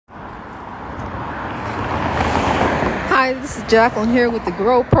Hi, this is Jacqueline here with the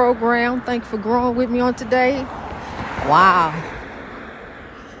Grow Program. Thank you for growing with me on today. Wow.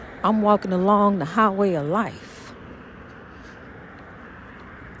 I'm walking along the highway of life.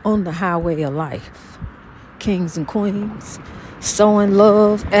 On the highway of life. Kings and queens, sowing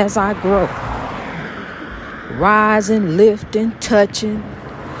love as I grow. Rising, lifting, touching,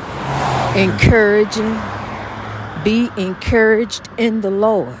 encouraging. Be encouraged in the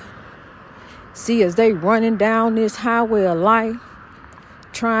Lord. See, as they running down this highway of life,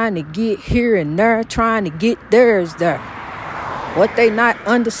 trying to get here and there, trying to get theirs there. What they not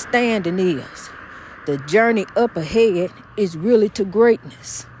understanding is the journey up ahead is really to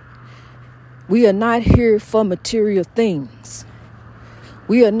greatness. We are not here for material things.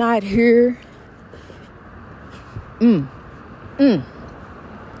 We are not here. We're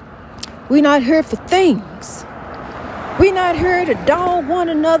not here for things. We're not here to dog one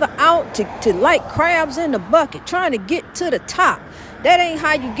another out to like crabs in the bucket, trying to get to the top. That ain't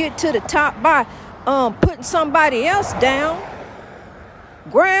how you get to the top, by putting somebody else down.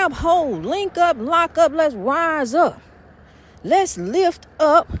 Grab hold, link up, lock up, let's rise up. Let's lift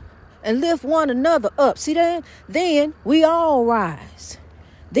up and lift one another up. See that? Then we all rise.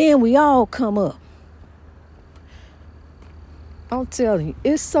 Then we all come up. I'm telling you,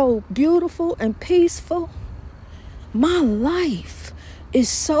 it's so beautiful and peaceful. My life is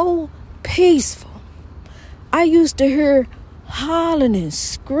so peaceful. I used to hear hollering and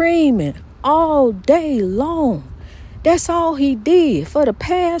screaming all day long. That's all he did for the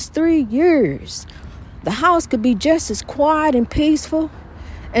past 3 years. The house could be just as quiet and peaceful,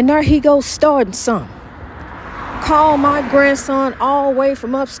 and there he goes starting something. Call my grandson all the way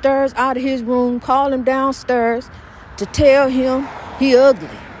from upstairs out of his room, call him downstairs to tell him he ugly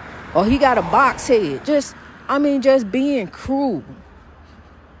or he got a box head. Just being cruel.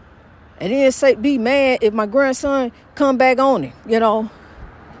 And then be mad if my grandson come back on him,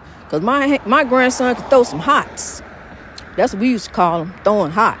 Because my grandson could throw some hots. That's what we used to call him,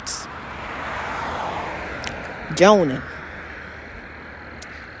 throwing hots. Joning.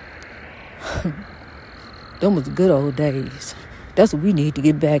 Them was the good old days. That's what we need to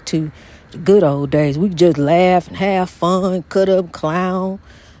get back to. The good old days. We could just laugh and have fun, cut up, clown.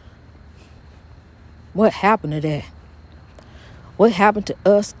 What happened to that? What happened to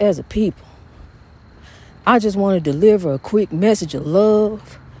us as a people? I just want to deliver a quick message of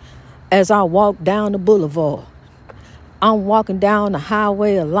love as I walk down the boulevard. I'm walking down the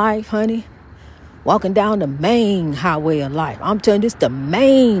highway of life, honey. Walking down the main highway of life. I'm telling you, this the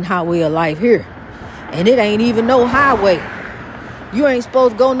main highway of life here. And it ain't even no highway. You ain't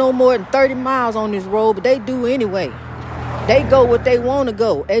supposed to go no more than 30 miles on this road, but they do anyway. They go what they want to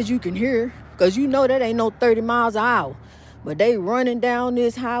go, as you can hear. Because you know that ain't no 30 miles an hour. But they running down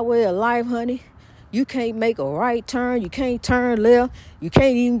this highway of life, honey. You can't make a right turn. You can't turn left. You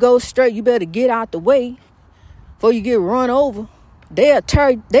can't even go straight. You better get out the way before you get run over. They'll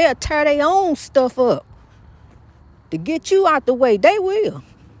tear their own stuff up to get you out the way. They will.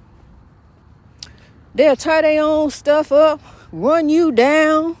 They'll tear their own stuff up, run you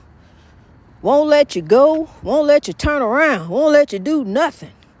down, won't let you go, won't let you turn around, won't let you do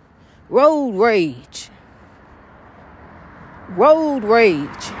nothing. Road rage. Road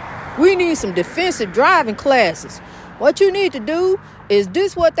rage. We need some defensive driving classes. What you need to do is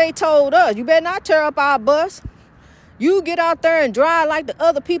this what they told us. You better not tear up our bus. You get out there and drive like the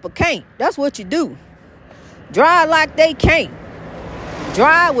other people can't. That's what you do. Drive like they can't.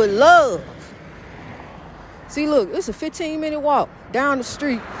 Drive with love. See, look, it's a 15-minute walk down the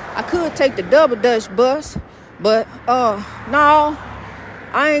street. I could take the Double Dutch bus, but no.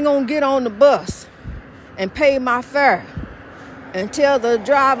 I ain't gonna get on the bus and pay my fare and tell the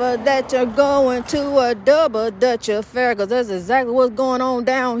driver that you're going to a Double Dutch affair, because that's exactly what's going on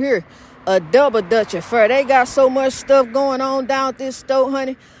down here. A Double Dutch affair. They got so much stuff going on down at this store,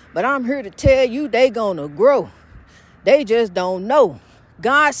 honey. But I'm here to tell you they gonna grow. They just don't know.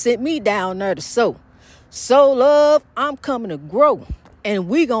 God sent me down there to sow. Sow love, I'm coming to grow. And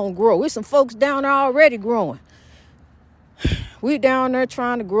we gonna grow. There's some folks down there already growing. We down there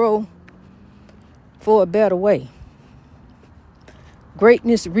trying to grow for a better way.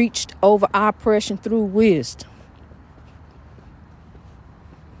 Greatness reached over oppression through wisdom.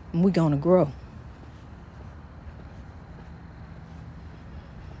 And we're going to grow.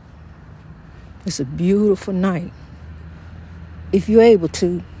 It's a beautiful night. If you're able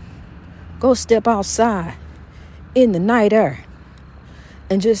to, go step outside in the night air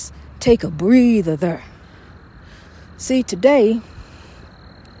and just take a breather there. See, today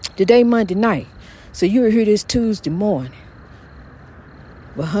Monday night. So you were here this Tuesday morning.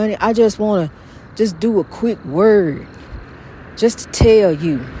 But honey, I just want to just do a quick word just to tell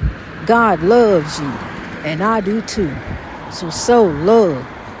you, God loves you, and I do too. So sow love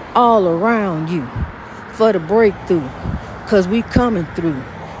all around you for the breakthrough, because we coming through.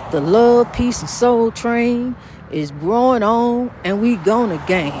 The love, peace, and soul train is growing on, and we gonna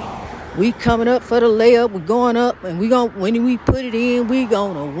gain. We coming up for the layup, we going up, and when we put it in, we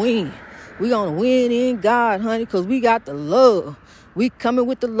gonna win. We gonna win in God, honey, because we got the love. We coming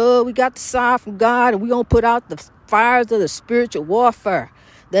with the love. We got the side from God, and we gonna put out the fires of the spiritual warfare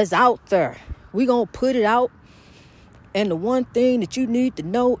that's out there. We gonna put it out. And the one thing that you need to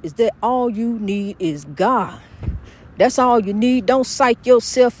know is that all you need is God. That's all you need. Don't psych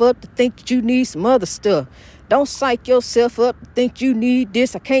yourself up to think that you need some other stuff. Don't psych yourself up to think you need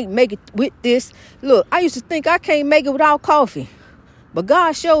this. I can't make it with this. Look, I used to think I can't make it without coffee. But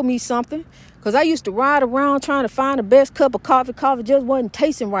God showed me something. Because I used to ride around trying to find the best cup of coffee. Coffee just wasn't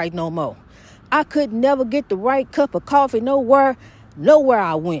tasting right no more. I could never get the right cup of coffee nowhere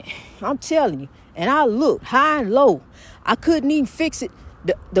I went. I'm telling you. And I looked high and low. I couldn't even fix it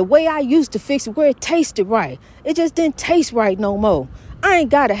the way I used to fix it, where it tasted right. It just didn't taste right no more. I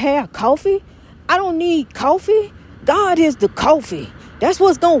ain't got to have coffee. I don't need coffee. God is the coffee. That's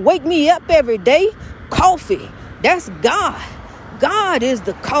what's going to wake me up every day. Coffee. That's God. God is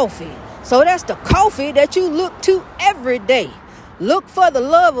the coffee. So that's the coffee that you look to every day. Look for the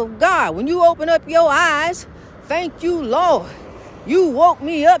love of God. When you open up your eyes, thank you, Lord. You woke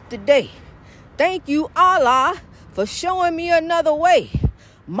me up today. Thank you, Allah, for showing me another way.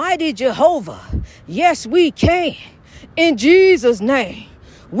 Mighty Jehovah, yes, we can. In Jesus' name,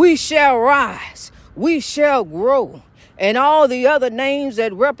 we shall rise. We shall grow. And all the other names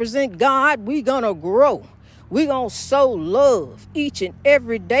that represent God, we gonna grow. We gonna sow love each and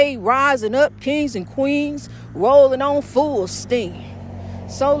every day, rising up kings and queens, rolling on full steam.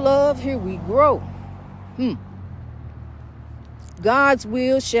 Sow love, here we grow. God's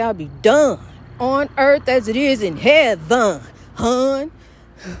will shall be done on earth as it is in heaven, hon.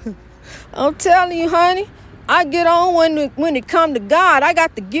 I'm telling you, honey, I get on when it come to God. I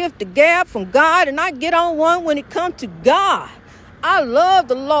got the gift, the gab from God, and I get on one when it come to God. I love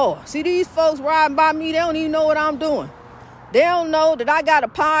the Lord. See, these folks riding by me, they don't even know what I'm doing. They don't know that I got a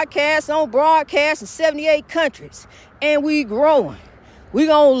podcast on broadcast in 78 countries, and we growing. We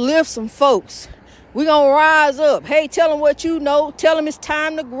gonna lift some folks. We gonna rise up. Hey, tell them what you know. Tell them it's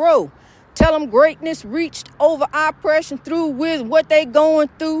time to grow. Tell them greatness reached over oppression through with what they going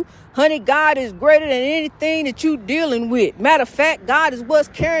through. Honey, God is greater than anything that you dealing with. Matter of fact, God is what's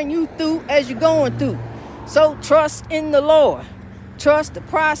carrying you through as you're going through. So trust in the Lord. Trust the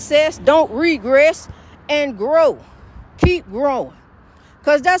process. Don't regress and grow. Keep growing.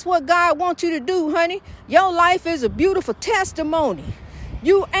 Because that's what God wants you to do, honey. Your life is a beautiful testimony.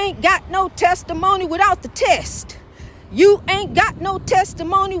 You ain't got no testimony without the test. You ain't got no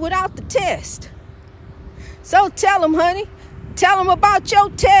testimony without the test. So tell them, honey. Tell them about your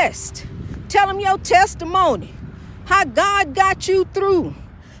test. Tell them your testimony. How God got you through.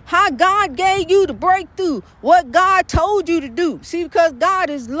 How God gave you the breakthrough. What God told you to do. See, because God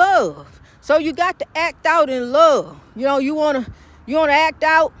is love. So you got to act out in love. You know, you wanna act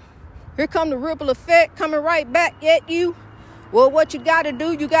out. Here come the ripple effect coming right back at you. Well, what you got to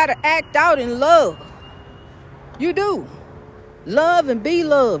do, you got to act out in love. You do. Love and be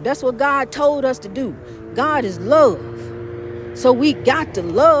loved. That's what God told us to do. God is love. So we got to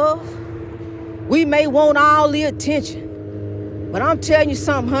love. We may want all the attention. But I'm telling you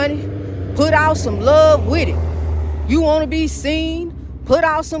something, honey. Put out some love with it. You want to be seen? Put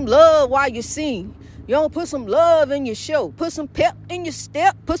out some love while you're seen. You don't put some love in your show. Put some pep in your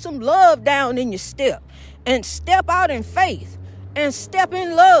step. Put some love down in your step. And step out in faith. And step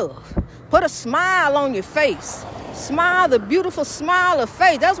in love. Put a smile on your face. Smile, the beautiful smile of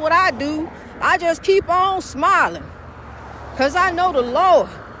faith. That's what I do. I just keep on smiling. Because I know the Lord.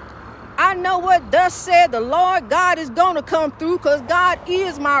 I know what thus said the Lord. God is going to come through because God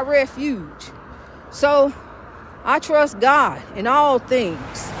is my refuge. So I trust God in all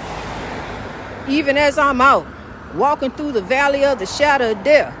things. Even as I'm out, walking through the valley of the shadow of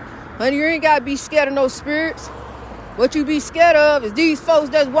death. Honey, you ain't got to be scared of no spirits. What you be scared of is these folks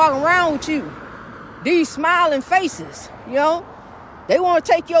that's walking around with you. These smiling faces, you know. They want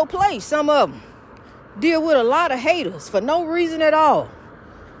to take your place, some of them. Deal with a lot of haters for no reason at all.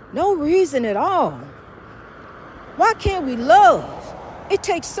 No reason at all. Why can't we love? It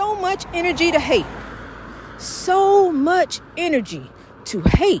takes so much energy to hate. So much energy to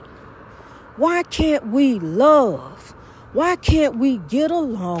hate. Why can't we love? Why can't we get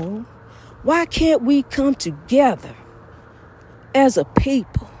along? Why can't we come together as a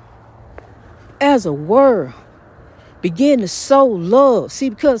people, as a world, Begin to sow love. See,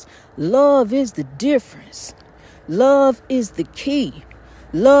 because love is the difference. Love is the key.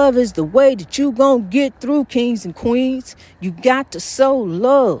 Love is the way that you gonna get through, kings and queens. You got to sow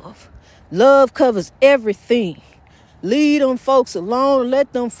love. Love covers everything. Leave them folks alone and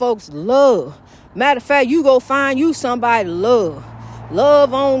let them folks love. Matter of fact, you go find you somebody to love.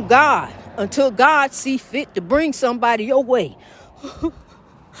 Love on God until God see fit to bring somebody your way.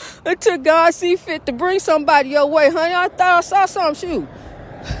 Until God see fit to bring somebody your way. Honey, I thought I saw something. Shoot.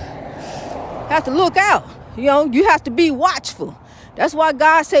 Have to look out. You have to be watchful. That's why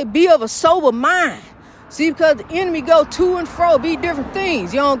God say be of a sober mind. See, because the enemy go to and fro, be different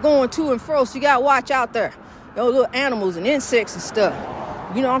things. Going to and fro, so you got to watch out there. Little animals and insects and stuff.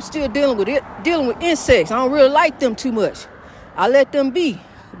 I'm still dealing with insects. I don't really like them too much. I let them be,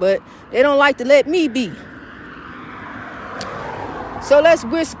 but they don't like to let me be. So let's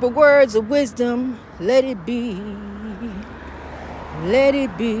whisper words of wisdom. Let it be. Let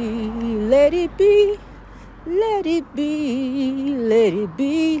it be. Let it be. Let it be. Let it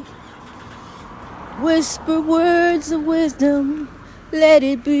be. Whisper words of wisdom. Let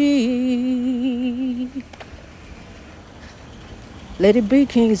it be. Let it be,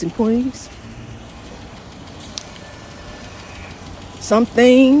 kings and queens. Some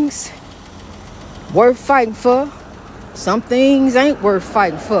things worth fighting for. Some things ain't worth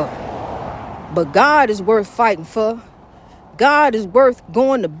fighting for. But God is worth fighting for. God is worth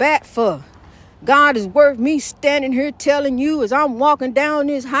going to bat for. God is worth me standing here telling you as I'm walking down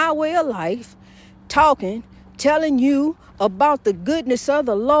this highway of life, telling you about the goodness of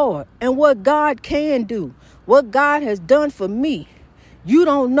the Lord and what God can do, what God has done for me. You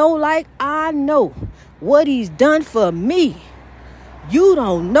don't know like I know what he's done for me. You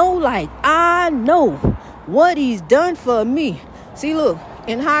don't know like I know what he's done for me. See, look,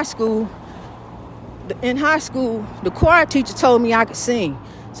 in high school, the choir teacher told me I could sing.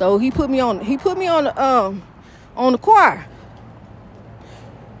 So he put me on the choir.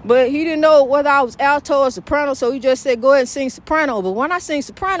 But he didn't know whether I was alto or soprano, so he just said, go ahead and sing soprano. But when I sing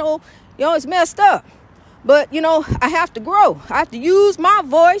soprano, it's messed up. But, I have to grow. I have to use my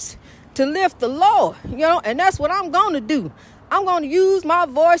voice to lift the Lord, and that's what I'm going to do. I'm going to use my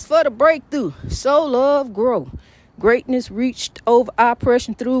voice for the breakthrough. So love, grow. Greatness reached over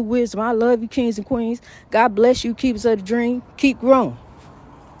oppression through wisdom. I love you, kings and queens. God bless you, keepers of the dream. Keep growing.